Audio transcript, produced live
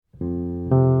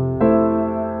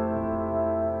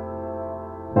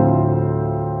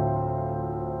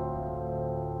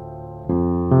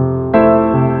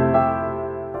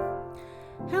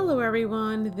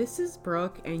this is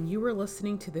Brooke, and you are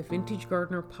listening to the Vintage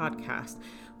Gardener podcast,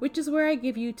 which is where I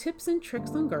give you tips and tricks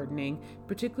on gardening,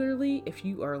 particularly if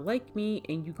you are like me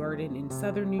and you garden in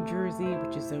southern New Jersey,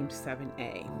 which is zone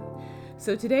 7A.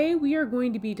 So today we are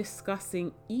going to be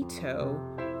discussing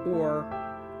Itoh, or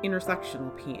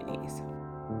intersectional peonies.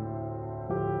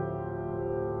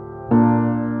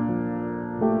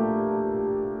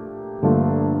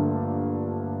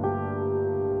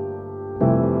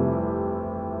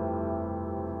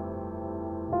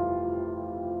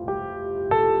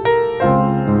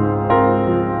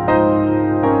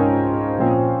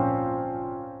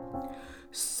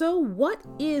 So what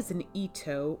is an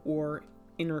Itoh, or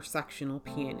intersectional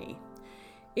peony?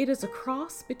 It is a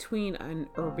cross between an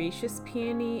herbaceous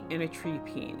peony and a tree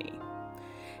peony.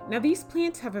 Now these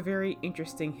plants have a very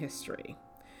interesting history.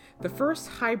 The first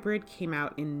hybrid came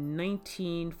out in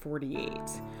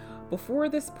 1948. Before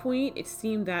this point, it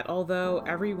seemed that although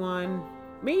everyone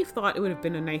may have thought it would have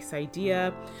been a nice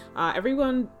idea,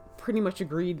 everyone pretty much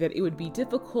agreed that it would be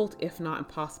difficult, if not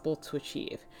impossible, to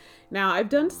achieve. Now, I've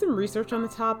done some research on the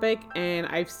topic, and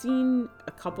I've seen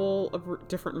a couple of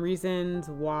different reasons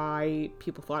why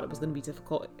people thought it was going to be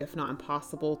difficult, if not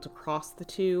impossible, to cross the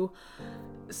two.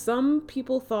 Some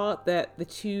people thought that the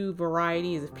two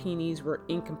varieties of peonies were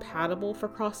incompatible for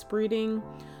crossbreeding.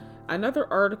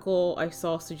 Another article I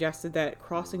saw suggested that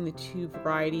crossing the two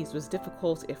varieties was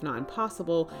difficult, if not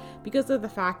impossible, because of the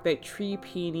fact that tree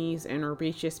peonies and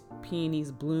herbaceous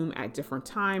peonies bloom at different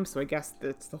times. So I guess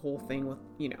that's the whole thing with,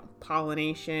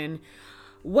 pollination.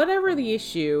 Whatever the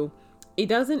issue, it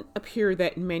doesn't appear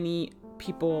that many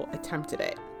people attempted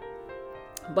it.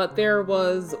 But there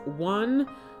was one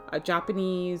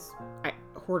Japanese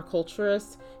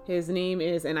horticulturist. His name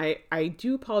is, and I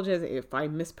do apologize if I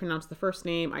mispronounce the first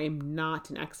name. I am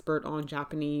not an expert on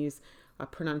Japanese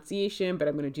pronunciation, but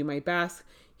I'm going to do my best.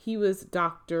 He was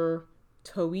Dr.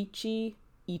 Toichi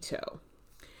Itoh,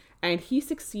 and he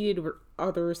succeeded where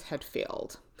others had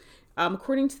failed.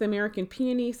 According to the American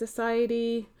Peony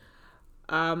Society,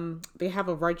 they have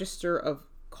a register of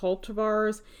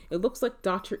cultivars. It looks like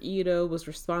Dr. Itoh was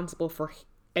responsible for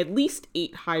at least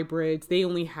 8 hybrids. They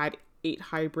only had 8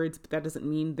 hybrids, but that doesn't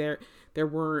mean there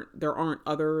aren't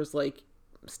others like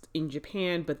in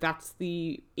Japan, but that's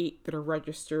the 8 that are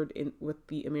registered with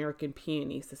the American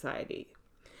Peony Society.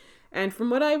 And from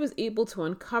what I was able to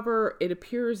uncover, it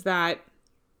appears that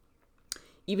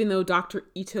even though Dr.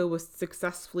 Itoh was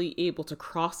successfully able to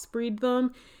crossbreed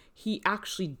them, he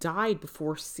actually died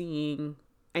before seeing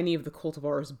any of the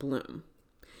cultivars bloom.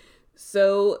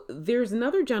 So there's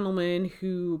another gentleman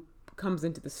who comes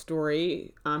into the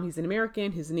story. He's an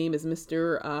American. His name is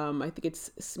Mr. I think it's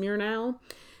Smirnow.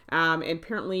 And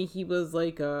apparently he was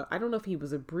like I don't know if he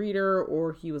was a breeder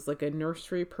or he was like a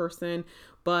nursery person,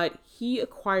 but he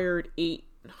acquired 8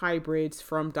 hybrids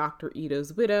from Dr.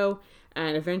 Itoh's widow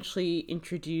and eventually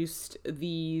introduced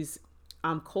these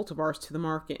cultivars to the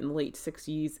market in the late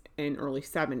 60s and early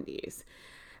 70s.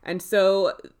 And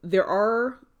so there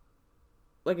are,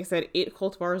 like I said, 8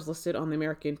 cultivars listed on the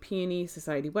American Peony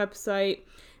Society website,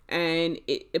 and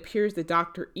it appears that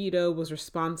Dr. Itoh was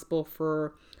responsible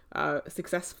for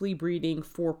successfully breeding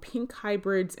 4 pink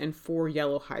hybrids and 4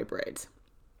 yellow hybrids.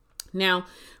 Now,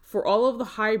 for all of the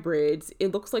hybrids,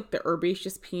 it looks like the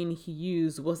herbaceous peony he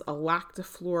used was a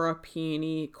lactiflora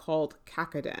peony called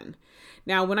Cacaden.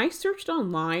 Now, when I searched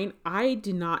online, I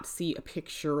did not see a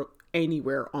picture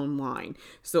anywhere online.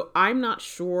 So I'm not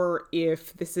sure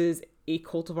if this is a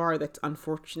cultivar that's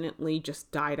unfortunately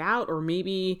just died out, or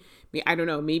maybe I don't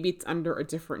know, maybe it's under a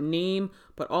different name,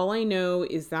 but all I know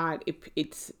is that it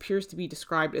appears to be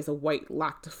described as a white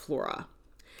lactiflora.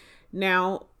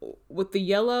 Now, with the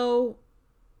yellow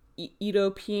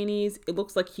Itoh peonies, it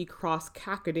looks like he crossed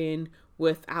Cacaden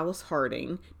with Alice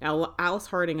Harding. Now, Alice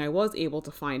Harding I was able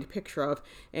to find a picture of,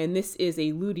 and this is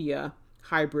a Lutea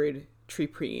hybrid tree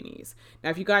peonies. Now,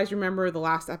 if you guys remember the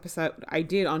last episode I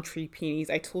did on tree peonies,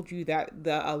 I told you that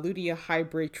the Lutea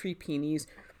hybrid tree peonies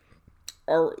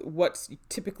are what's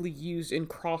typically used in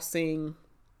crossing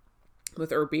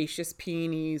with herbaceous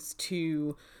peonies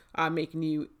to make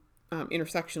new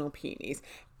intersectional peonies.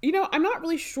 I'm not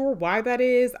really sure why that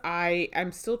is.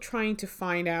 I'm still trying to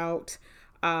find out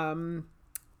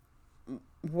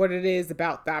what it is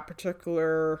about that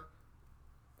particular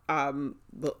the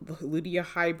Lutea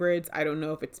hybrids. I don't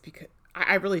know if it's because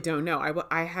I really don't know.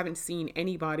 I haven't seen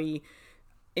anybody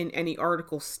in any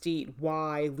article state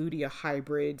why Lutea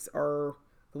hybrids are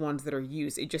the ones that are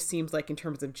used. It just seems like in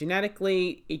terms of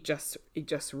genetically, it just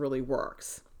really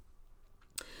works.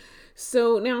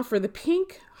 So now for the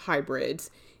pink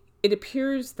hybrids, it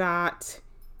appears that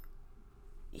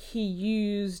he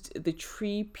used the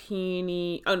tree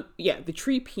peony. Oh, yeah, the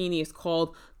tree peony is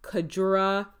called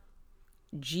Kagura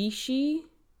Jishi.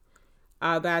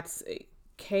 That's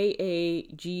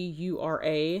Kagura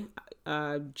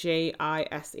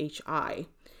Jishi.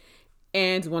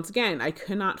 And once again, I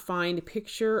could not find a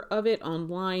picture of it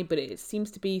online, but it seems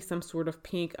to be some sort of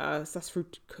pink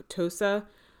Sesfrutosa.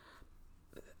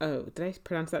 Oh, did I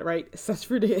pronounce that right?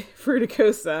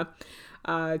 Sesfrutosa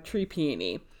tree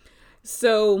peony.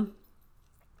 So,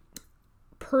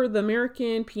 per the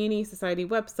American Peony Society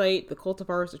website, the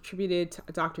cultivars attributed to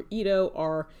Dr. Itoh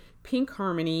are Pink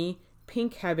Harmony,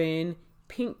 Pink Heaven,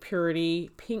 Pink Purity,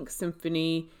 Pink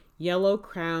Symphony, Yellow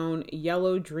Crown,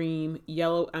 Yellow Dream,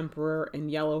 Yellow Emperor,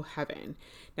 and Yellow Heaven.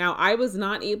 Now, I was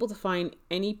not able to find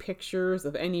any pictures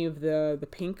of any of the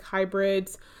pink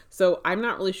hybrids, so I'm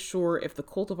not really sure if the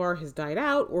cultivar has died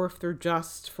out or if they're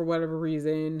just, for whatever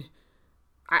reason,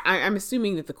 I'm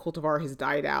assuming that the cultivar has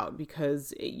died out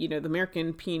because, the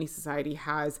American Peony Society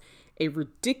has a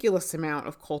ridiculous amount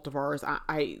of cultivars.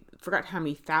 I forgot how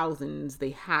many thousands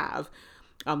they have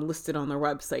listed on their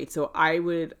website. So I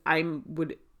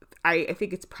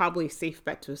think it's probably a safe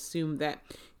bet to assume that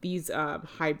these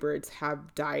hybrids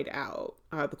have died out.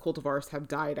 The cultivars have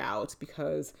died out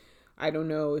because I don't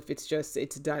know if it's just a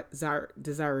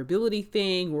desirability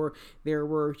thing or there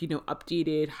were,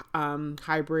 updated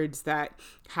hybrids that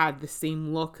had the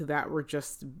same look that were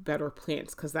just better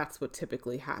plants, because that's what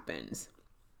typically happens.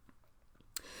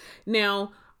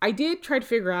 Now, I did try to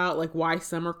figure out why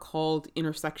some are called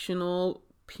intersectional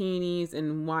peonies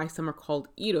and why some are called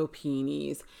Itoh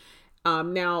peonies.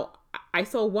 Now, I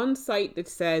saw one site that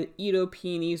said Itoh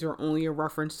peonies are only a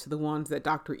reference to the ones that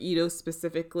Dr. Itoh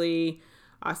specifically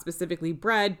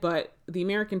bred, but the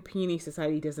American Peony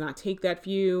Society does not take that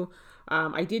view.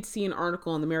 I did see an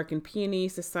article on the American Peony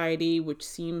Society,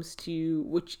 which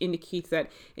indicates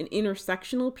that an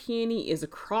intersectional peony is a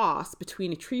cross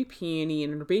between a tree peony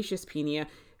and an herbaceous peony,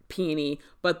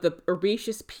 but the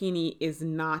herbaceous peony is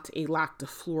not a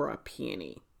lactiflora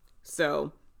peony.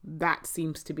 So that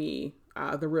seems to be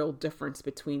the real difference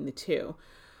between the two.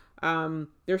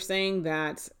 They're saying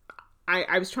that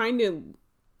I was trying to,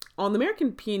 on the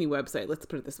American Peony website, let's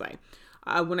put it this way,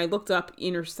 when I looked up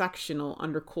intersectional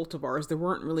under cultivars, there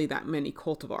weren't really that many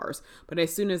cultivars. But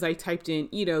as soon as I typed in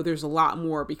Itoh, there's a lot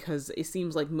more, because it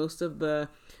seems like most of the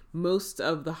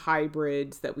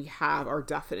hybrids that we have are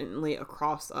definitely a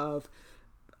cross of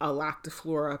a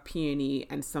lactiflora peony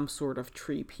and some sort of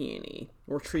tree peony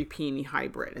or tree peony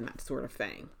hybrid and that sort of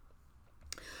thing.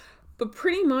 But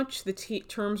pretty much the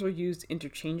terms are used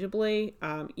interchangeably.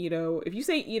 Itoh, if you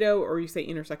say Itoh or you say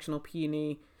intersectional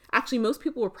peony, actually most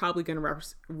people are probably going to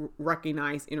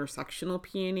recognize intersectional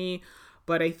peony,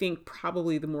 but I think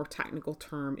probably the more technical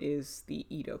term is the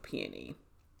Itoh peony.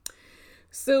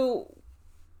 So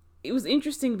it was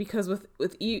interesting because with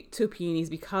Itoh peonies,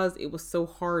 because it was so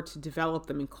hard to develop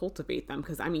them and cultivate them,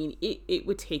 because it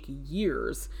would take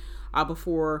years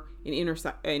before an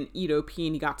Itoh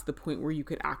peony got to the point where you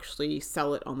could actually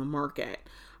sell it on the market.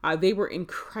 They were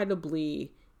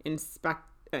incredibly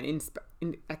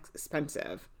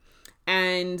expensive.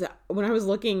 And when I was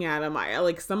looking at them,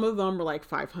 some of them were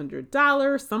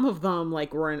 $500. Some of them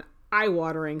were an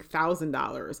eye-watering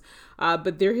 $1,000.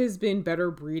 But there has been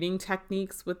better breeding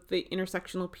techniques with the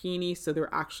intersectional peony, so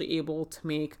they're actually able to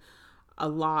make a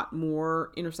lot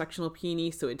more intersectional peony.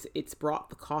 So it's brought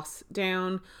the costs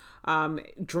down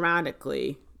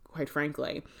dramatically, quite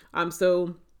frankly.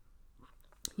 So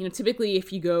typically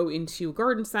if you go into a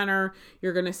garden center,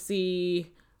 you're going to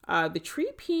see the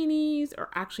tree peonies are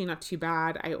actually not too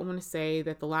bad. I want to say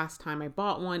that the last time I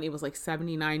bought one, it was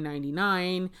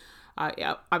 $79.99.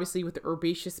 Obviously with the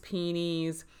herbaceous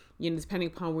peonies, depending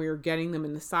upon where you're getting them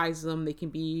and the size of them, they can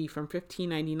be from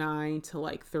 $15.99 to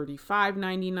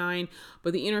 $35.99.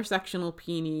 But the intersectional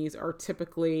peonies are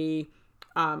typically,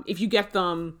 if you get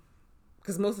them,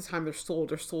 because most of the time they're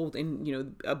sold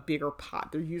in, a bigger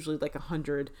pot. They're usually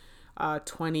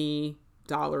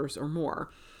 $120 or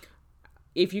more.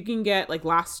 If you can get,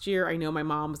 last year, I know my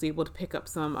mom was able to pick up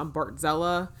some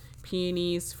Bartzella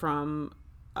peonies from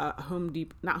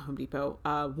Walmart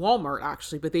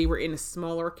actually, but they were in a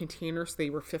smaller container, so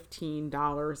they were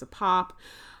 $15 a pop.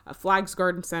 Flags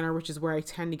Garden Center, which is where I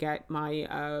tend to get my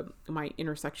my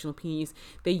intersectional peonies,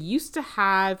 they used to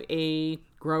have a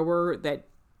grower that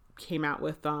came out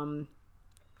with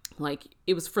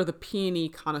it was for the peony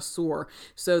connoisseur,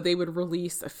 so they would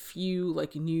release a few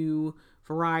new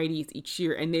varieties each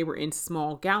year, and they were in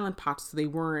small gallon pots, so they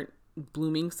weren't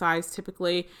blooming size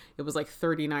typically. It was like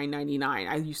 $39.99.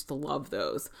 I used to love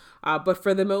those. But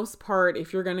for the most part,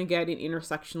 if you're going to get an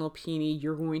intersectional peony,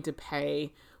 you're going to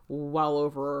pay well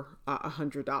over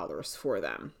 $100 for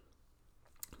them.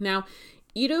 Now,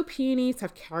 Itoh peonies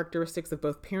have characteristics of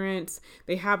both parents.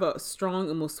 They have a strong,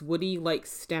 almost woody-like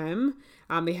stem.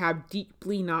 They have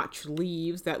deeply notched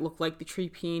leaves that look like the tree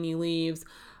peony leaves.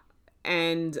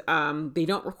 And they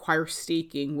don't require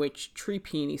staking, which tree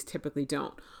peonies typically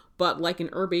don't. But like an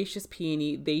herbaceous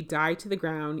peony, they die to the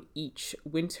ground each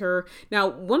winter. Now,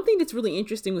 one thing that's really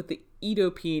interesting with the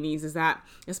Itoh peonies is that,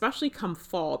 especially come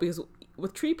fall, because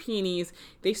with tree peonies,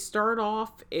 they start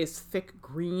off as thick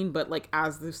green, but like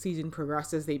as the season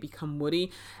progresses, they become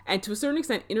woody. And to a certain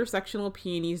extent, intersectional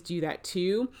peonies do that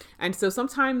too. And so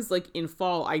sometimes like in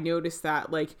fall, I notice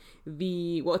that like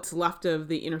what's left of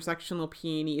the intersectional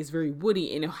peony is very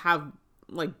woody and it'll have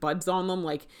like buds on them,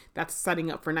 like that's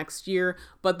setting up for next year,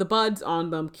 but the buds on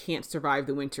them can't survive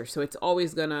the winter. So it's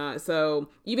always so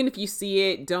even if you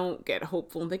see it, don't get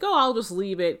hopeful and think, oh, I'll just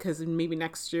leave it because maybe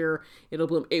next year it'll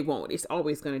bloom. It won't. It's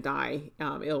always going to die.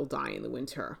 It'll die in the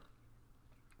winter.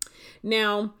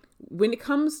 Now, when it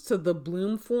comes to the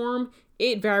bloom form,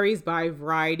 it varies by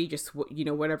variety, just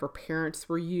whatever parents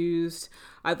were used.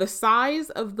 The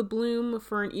size of the bloom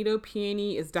for an Itoh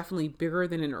peony is definitely bigger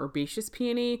than an herbaceous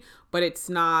peony, but it's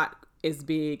not as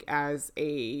big as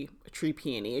a tree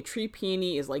peony. A tree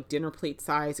peony is like dinner plate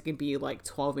size. It can be like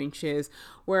 12 inches,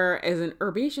 whereas an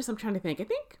herbaceous, I'm trying to think, I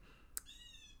think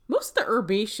most of the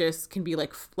herbaceous can be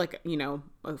like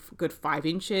a good 5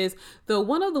 inches. Though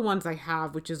one of the ones I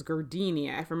have, which is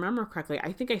gardenia, if I remember correctly,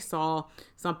 I think I saw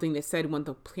something that said when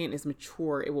the plant is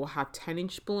mature, it will have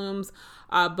 10-inch blooms.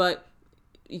 But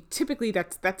typically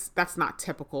that's not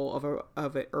typical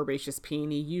of an herbaceous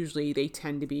peony. Usually they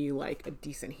tend to be like a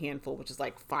decent handful, which is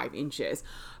like 5 inches.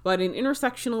 But an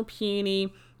intersectional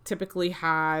peony typically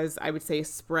has, I would say, a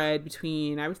spread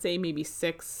between, I would say, maybe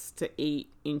 6 to 8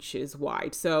 inches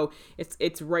wide. So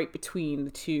it's right between the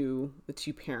two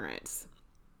parents.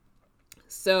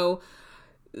 So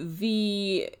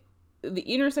the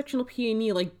intersectional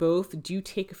peony, like both, do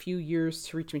take a few years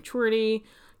to reach maturity.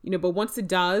 But once it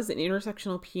does, an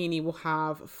intersectional peony will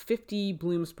have 50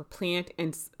 blooms per plant,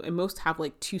 and most have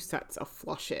like 2 sets of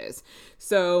flushes.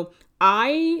 So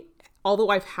although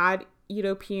I've had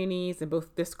Itoh peonies in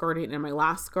both this garden and my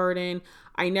last garden,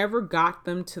 I never got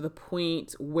them to the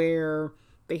point where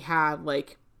they had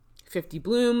like 50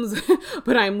 blooms,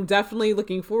 but I'm definitely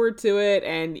looking forward to it.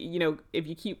 And, if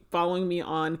you keep following me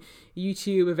on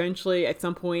YouTube, eventually at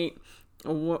some point,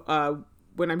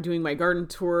 when I'm doing my garden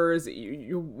tours,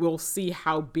 you will see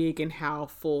how big and how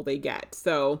full they get.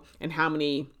 So, and how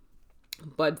many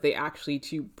buds they actually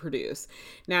to produce.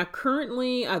 Now,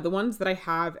 currently, the ones that I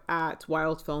have at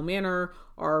Wildfell Manor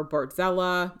are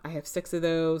Bartzella. I have 6 of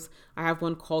those. I have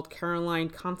one called Caroline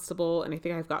Constable, and I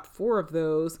think I've got 4 of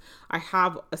those. I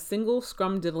have a single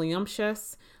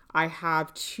Scrumdiddlyumptious. I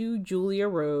have 2 Julia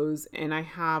Rose, and I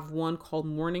have one called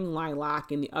Morning Lilac,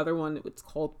 and the other one, it's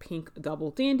called Pink Double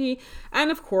Dandy.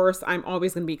 And of course, I'm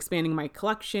always going to be expanding my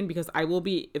collection because I will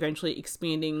be eventually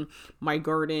expanding my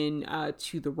garden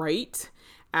to the right.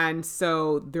 And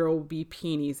so there will be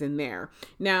peonies in there.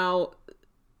 Now,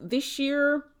 this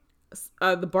year,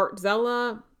 the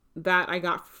Bartzella that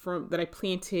I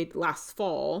planted last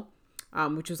fall,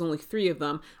 which was only 3 of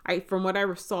them. From what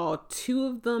I saw, 2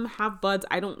 of them have buds.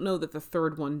 I don't know that the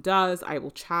 3rd one does. I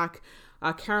will check.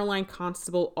 Caroline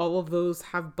Constable, all of those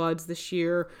have buds this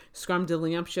year.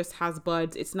 Scrumdiddlyumptious has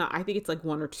buds. It's not, I think it's like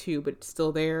 1 or 2, but it's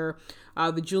still there.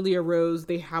 The Julia Rose,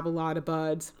 they have a lot of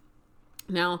buds.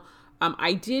 Now,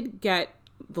 I did get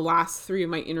the last 3 of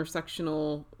my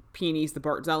intersectional peonies, the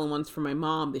Bartzella ones, for my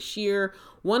mom this year.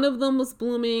 One of them was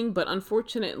blooming, but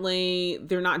unfortunately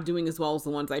they're not doing as well as the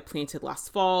ones I planted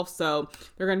last fall, so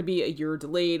they're going to be a year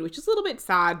delayed, which is a little bit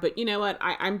sad. But you know what,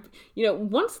 I'm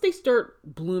once they start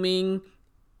blooming,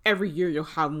 every year you'll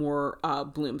have more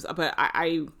blooms. But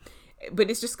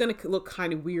it's just going to look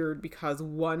kind of weird because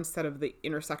one set of the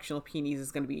intersectional peonies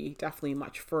is going to be definitely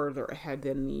much further ahead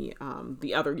than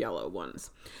the other yellow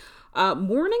ones.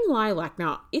 Morning Lilac.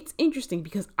 Now, it's interesting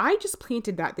because I just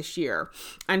planted that this year.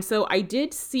 And so I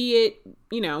did see it,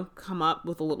 come up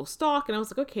with a little stalk. And I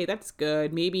was like, okay, that's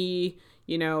good. Maybe,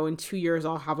 in 2 years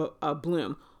I'll have a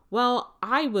bloom. Well,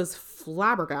 I was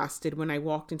flabbergasted when I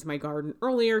walked into my garden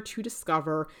earlier to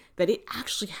discover that it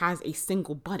actually has a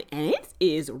single bud. And it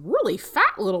is really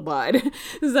fat little bud.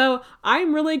 So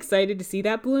I'm really excited to see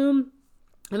that bloom.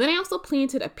 And then I also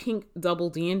planted a Pink Double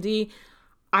Dandy.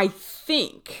 I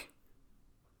think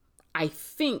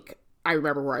I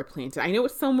remember where I planted. I know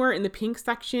it's somewhere in the pink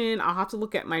section. I'll have to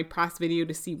look at my past video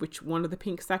to see which one of the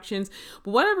pink sections.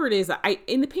 But whatever it is,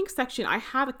 in the pink section, I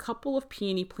had a couple of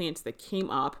peony plants that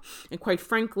came up. And quite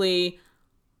frankly,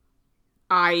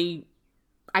 I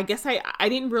guess I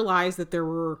didn't realize that there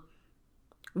were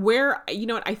where, you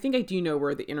know what, I think I do know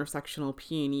where the intersectional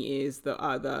peony is, the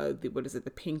what is it,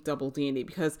 the pink double dandy,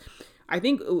 because I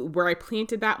think where I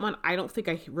planted that one, I don't think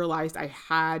I realized I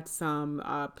had some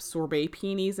sorbet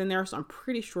peonies in there. So I'm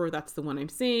pretty sure that's the one I'm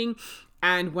seeing.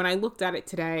 And when I looked at it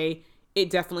today, it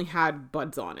definitely had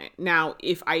buds on it. Now,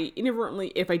 if I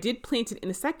did plant it in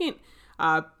the second,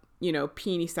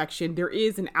 peony section, there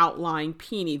is an outlying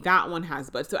peony. That one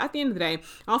has buds. So at the end of the day,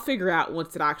 I'll figure out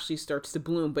once it actually starts to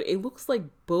bloom. But it looks like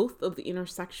both of the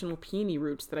intersectional peony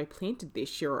roots that I planted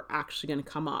this year are actually going to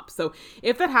come up. So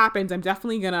if that happens, I'm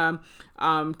definitely going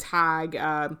to tag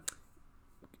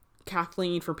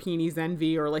Kathleen from Peonies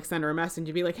Envy, or like send her a message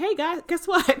and be like, hey guys, guess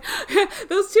what?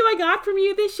 Those two I got from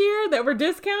you this year that were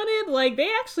discounted, like they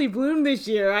actually bloomed this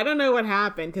year. I don't know what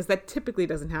happened, because that typically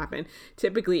doesn't happen.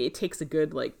 Typically it takes a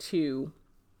good 2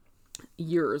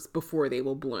 years before they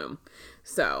will bloom.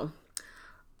 So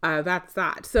that's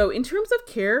that. So in terms of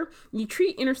care, you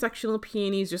treat intersectional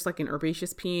peonies just like an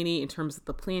herbaceous peony in terms of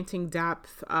the planting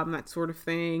depth, that sort of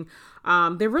thing.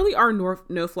 There really are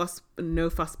no fuss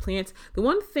plants. The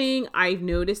one thing I've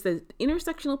noticed that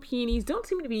intersectional peonies don't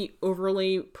seem to be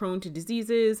overly prone to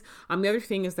diseases. The other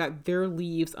thing is that their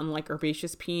leaves, unlike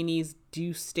herbaceous peonies,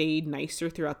 do stay nicer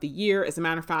throughout the year. As a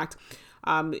matter of fact,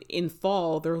 in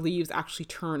fall, their leaves actually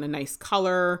turn a nice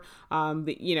color.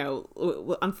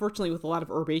 Unfortunately, with a lot of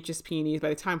herbaceous peonies, by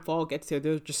the time fall gets there,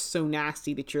 they're just so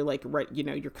nasty that you're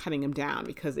you're cutting them down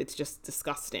because it's just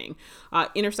disgusting.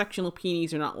 Intersectional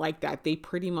peonies are not like that. They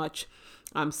pretty much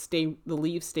the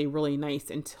leaves stay really nice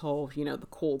until, the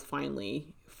cold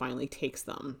finally takes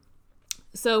them.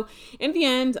 So in the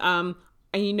end, I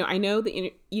know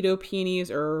the Itoh peonies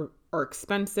are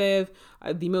expensive.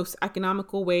 The most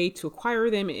economical way to acquire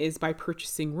them is by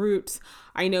purchasing roots.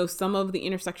 I know some of the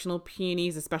intersectional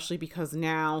peonies, especially because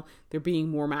now they're being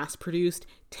more mass produced,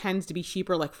 tends to be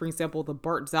cheaper. Like for example, the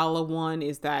Bartzella one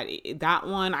is that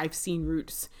one I've seen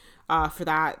roots for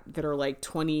that are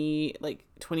 $29,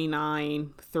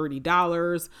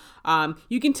 $30.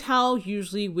 You can tell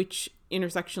usually which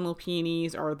intersectional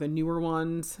peonies are the newer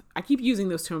ones. I keep using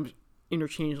those terms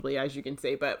interchangeably, as you can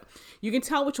say, but you can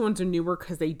tell which ones are newer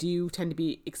because they do tend to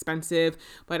be expensive.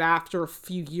 But after a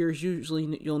few years,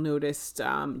 usually you'll notice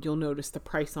the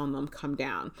price on them come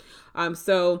down.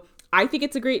 So I think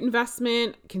it's a great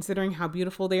investment considering how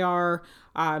beautiful they are.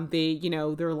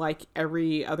 They're like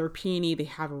every other peony. They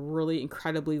have a really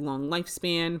incredibly long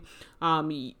lifespan.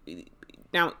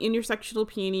 Now, intersectional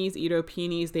peonies, Itoh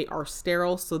peonies, they are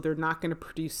sterile, so they're not going to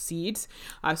produce seeds.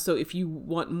 So if you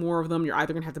want more of them, you're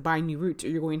either going to have to buy new roots or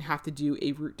you're going to have to do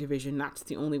a root division. That's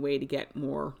the only way to get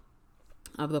more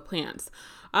of the plants.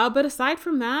 But aside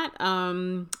from that,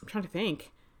 I'm trying to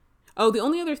think. Oh, the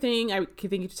only other thing I can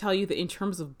think of to tell you that in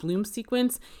terms of bloom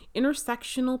sequence,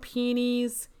 intersectional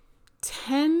peonies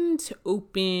tend to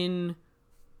open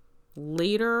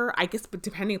later, I guess, but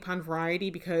depending upon variety,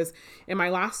 because in my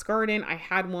last garden I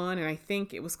had one and I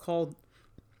think it was called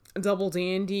Double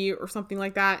Dandy or something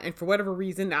like that, and for whatever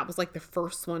reason that was like the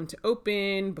first one to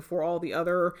open before all the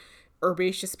other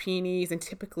herbaceous peonies, and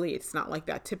typically it's not like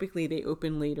that. Typically they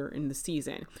open later in the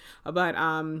season, but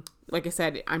like I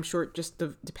said, I'm sure it just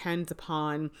depends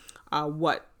upon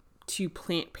what two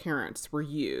plant parents were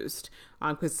used,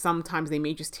 because sometimes they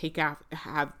may just take on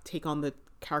the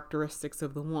characteristics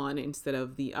of the one instead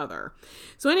of the other.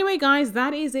 So anyway, guys,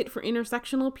 that is it for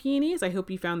intersectional peonies. I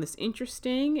hope you found this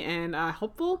interesting and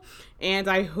helpful, and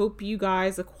I hope you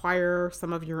guys acquire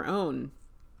some of your own.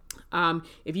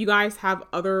 If you guys have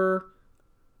other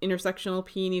intersectional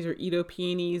peonies or Itoh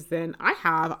peonies than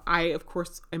I of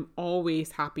course am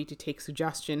always happy to take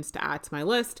suggestions to add to my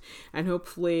list, and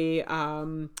hopefully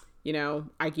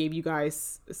I gave you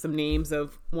guys some names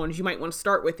of ones you might want to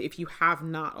start with if you have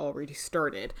not already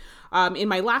started. In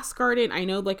my last garden, I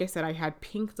know, like I said, I had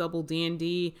pink double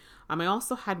dandy. I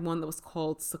also had one that was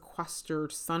called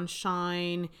Sequestered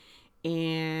Sunshine,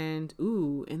 and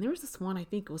there was this one, I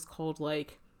think it was called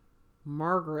like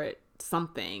Margaret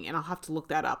something, and I'll have to look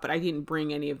that up, but I didn't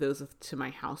bring any of those to my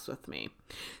house with me.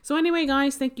 So anyway,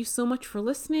 guys, thank you so much for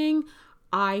listening.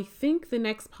 I think the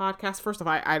next podcast, first of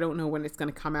all, I don't know when it's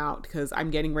going to come out because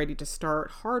I'm getting ready to start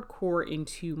hardcore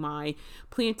into my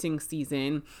planting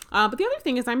season. But the other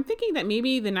thing is I'm thinking that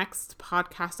maybe the next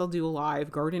podcast I'll do a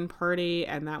live garden party,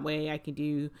 and that way I can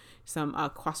do some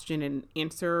question and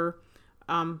answer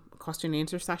question and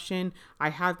answer session. I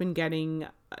have been getting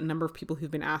a number of people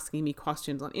who've been asking me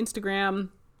questions on Instagram.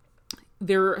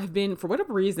 There have been, for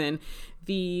whatever reason,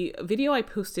 the video I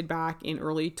posted back in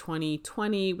early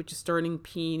 2020, which is starting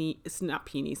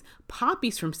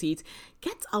poppies from seeds,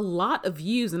 gets a lot of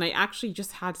views. And I actually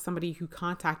just had somebody who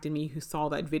contacted me who saw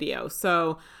that video.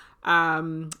 So,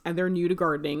 and they're new to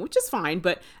gardening, which is fine.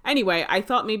 But anyway, I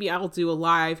thought maybe I'll do a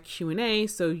live Q&A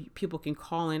so people can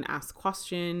call in, ask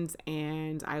questions,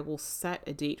 and I will set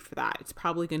a date for that. It's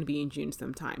probably going to be in June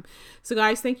sometime. So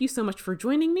guys, thank you so much for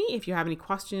joining me. If you have any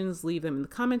questions, leave them in the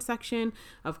comment section.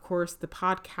 Of course, the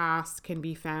podcast can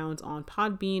be found on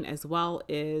Podbean as well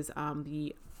as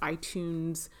the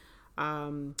iTunes,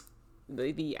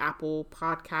 the Apple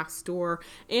podcast store.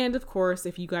 And of course,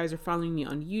 if you guys are following me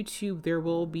on YouTube, there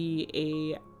will be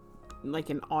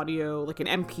an audio, like an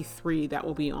MP3 that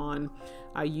will be on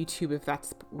YouTube if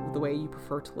that's the way you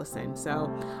prefer to listen.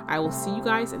 So I will see you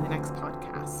guys in the next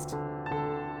podcast.